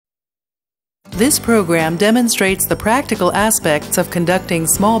This program demonstrates the practical aspects of conducting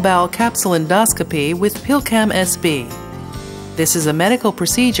small bowel capsule endoscopy with PillCam-SB. This is a medical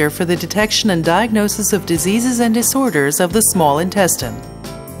procedure for the detection and diagnosis of diseases and disorders of the small intestine.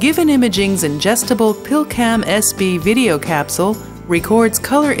 Given Imaging's ingestible PillCam-SB video capsule records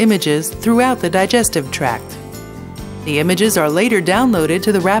color images throughout the digestive tract. The images are later downloaded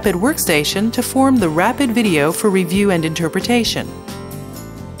to the Rapid workstation to form the Rapid video for review and interpretation.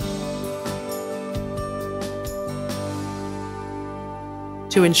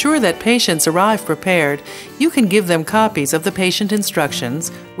 To ensure that patients arrive prepared, you can give them copies of the patient instructions,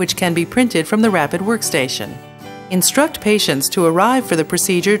 which can be printed from the Rapid workstation. Instruct patients to arrive for the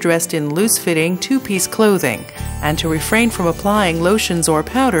procedure dressed in loose-fitting two-piece clothing and to refrain from applying lotions or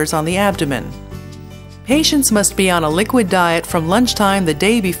powders on the abdomen. Patients must be on a liquid diet from lunchtime the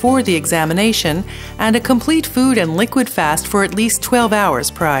day before the examination and a complete food and liquid fast for at least 12 hours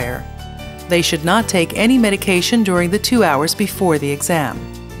prior. They should not take any medication during the 2 hours before the exam.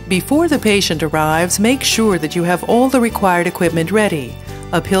 Before the patient arrives, make sure that you have all the required equipment ready: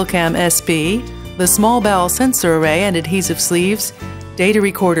 a PillCam-SB, the small bowel sensor array and adhesive sleeves, data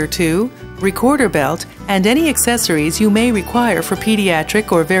recorder 2, recorder belt, and any accessories you may require for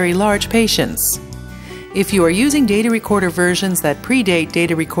pediatric or very large patients. If you are using data recorder versions that predate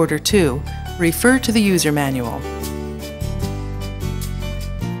data recorder 2, refer to the user manual.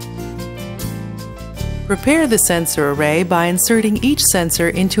 Prepare the sensor array by inserting each sensor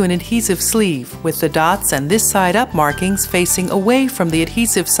into an adhesive sleeve with the dots and this side up markings facing away from the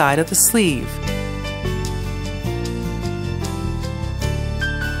adhesive side of the sleeve.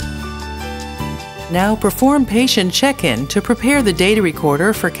 Now perform patient check-in to prepare the data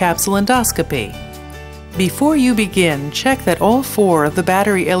recorder for capsule endoscopy. Before you begin, check that all 4 of the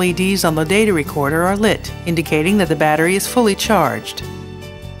battery LEDs on the data recorder are lit, indicating that the battery is fully charged.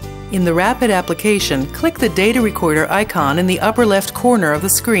 In the Rapid application, click the data recorder icon in the upper left corner of the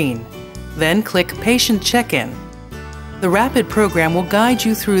screen. Then click Patient Check-in. The Rapid program will guide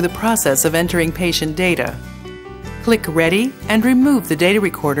you through the process of entering patient data. Click Ready and remove the data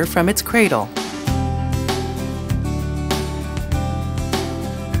recorder from its cradle.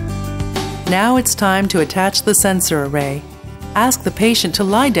 Now it's time to attach the sensor array. Ask the patient to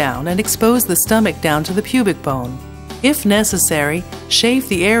lie down and expose the stomach down to the pubic bone. If necessary, shave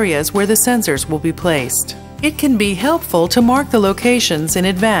the areas where the sensors will be placed. It can be helpful to mark the locations in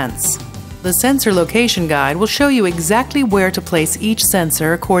advance. The sensor location guide will show you exactly where to place each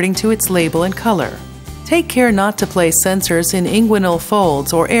sensor according to its label and color. Take care not to place sensors in inguinal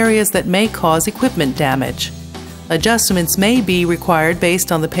folds or areas that may cause equipment damage. Adjustments may be required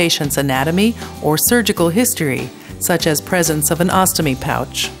based on the patient's anatomy or surgical history, such as presence of an ostomy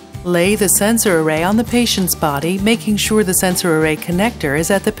pouch. Lay the sensor array on the patient's body, making sure the sensor array connector is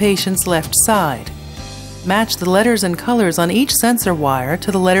at the patient's left side. Match the letters and colors on each sensor wire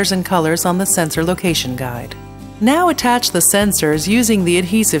to the letters and colors on the sensor location guide. Now attach the sensors using the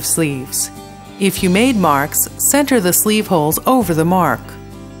adhesive sleeves. If you made marks, center the sleeve holes over the mark.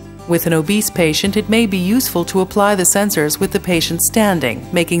 With an obese patient, it may be useful to apply the sensors with the patient standing,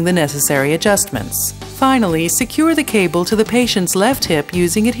 making the necessary adjustments. Finally, secure the cable to the patient's left hip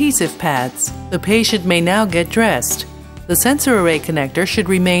using adhesive pads. The patient may now get dressed. The sensor array connector should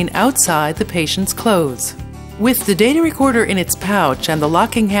remain outside the patient's clothes. With the data recorder in its pouch and the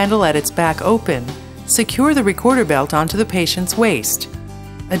locking handle at its back open, secure the recorder belt onto the patient's waist.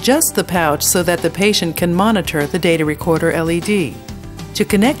 Adjust the pouch so that the patient can monitor the data recorder LED. To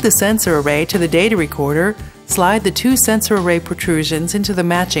connect the sensor array to the data recorder, slide the 2 sensor array protrusions into the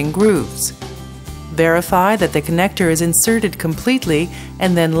matching grooves. Verify that the connector is inserted completely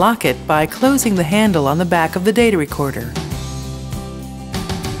and then lock it by closing the handle on the back of the data recorder.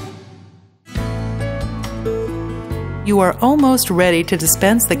 You are almost ready to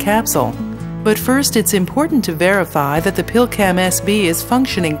dispense the capsule, but first it's important to verify that the PillCam-SB is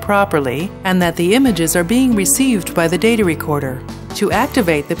functioning properly and that the images are being received by the data recorder. To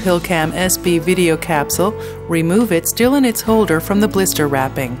activate the PillCam-SB video capsule, remove it still in its holder from the blister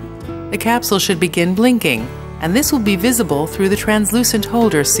wrapping. The capsule should begin blinking, and this will be visible through the translucent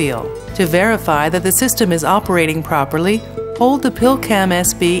holder seal. To verify that the system is operating properly, hold the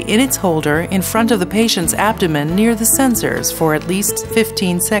PillCam-SB in its holder in front of the patient's abdomen near the sensors for at least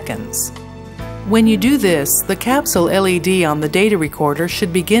 15 seconds. When you do this, the capsule LED on the data recorder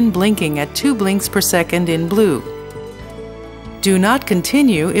should begin blinking at 2 blinks per second in blue. Do not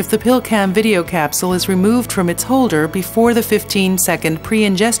continue if the PillCam video capsule is removed from its holder before the 15-second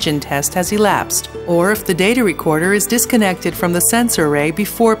pre-ingestion test has elapsed, or if the data recorder is disconnected from the sensor array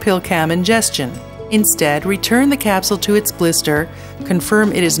before PillCam ingestion. Instead, return the capsule to its blister,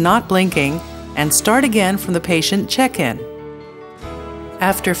 confirm it is not blinking, and start again from the patient check-in.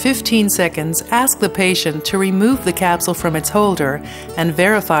 After 15 seconds, ask the patient to remove the capsule from its holder and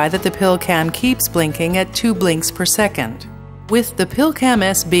verify that the pill cam keeps blinking at 2 blinks per second. With the pill cam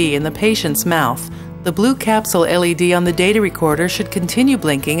SB in the patient's mouth, the blue capsule LED on the data recorder should continue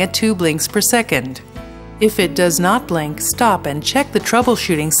blinking at 2 blinks per second. If it does not blink, stop and check the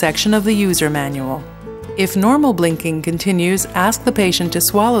troubleshooting section of the user manual. If normal blinking continues, ask the patient to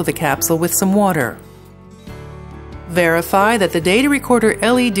swallow the capsule with some water. Verify that the data recorder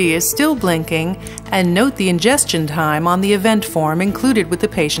LED is still blinking and note the ingestion time on the event form included with the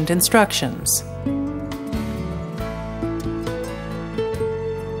patient instructions.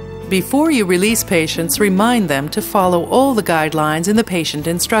 Before you release patients, remind them to follow all the guidelines in the patient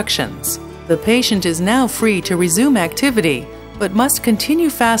instructions. The patient is now free to resume activity, but must continue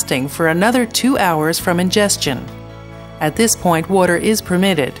fasting for another 2 hours from ingestion. At this point, water is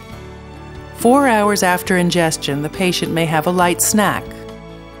permitted. 4 hours after ingestion, the patient may have a light snack.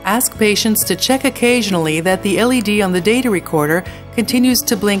 Ask patients to check occasionally that the LED on the data recorder continues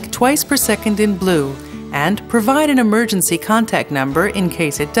to blink twice per second in blue, and provide an emergency contact number in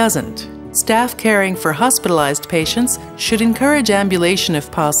case it doesn't. Staff caring for hospitalized patients should encourage ambulation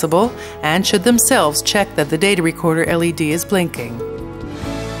if possible and should themselves check that the data recorder LED is blinking.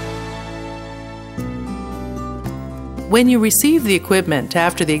 When you receive the equipment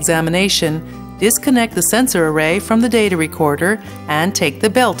after the examination, disconnect the sensor array from the data recorder and take the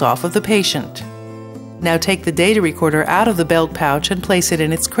belt off of the patient. Now take the data recorder out of the belt pouch and place it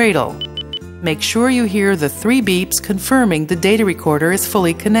in its cradle. Make sure you hear the 3 beeps confirming the data recorder is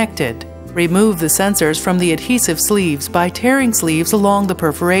fully connected. Remove the sensors from the adhesive sleeves by tearing sleeves along the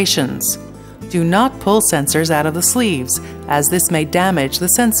perforations. Do not pull sensors out of the sleeves, as this may damage the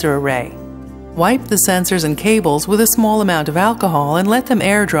sensor array. Wipe the sensors and cables with a small amount of alcohol and let them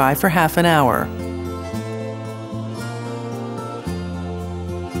air dry for half an hour.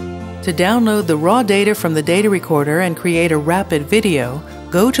 To download the raw data from the data recorder and create a rapid video,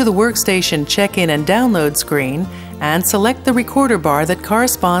 go to the workstation check-in and download screen and select the recorder bar that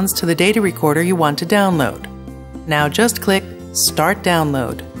corresponds to the data recorder you want to download. Now just click Start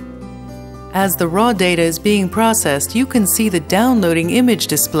Download. As the raw data is being processed, you can see the downloading image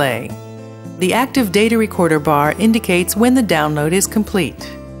display. The active data recorder bar indicates when the download is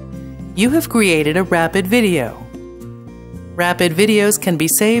complete. You have created a rapid video. Rapid videos can be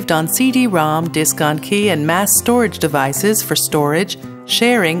saved on CD-ROM, disk-on-key, and mass storage devices for storage,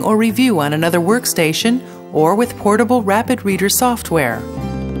 sharing, or review on another workstation or with portable rapid reader software.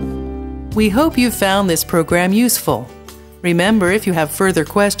 We hope you found this program useful. Remember, if you have further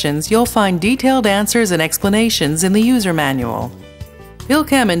questions, you'll find detailed answers and explanations in the user manual.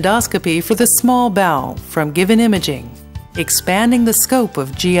 PillCam Endoscopy for the small bowel from Given Imaging, expanding the scope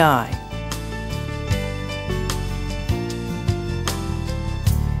of GI.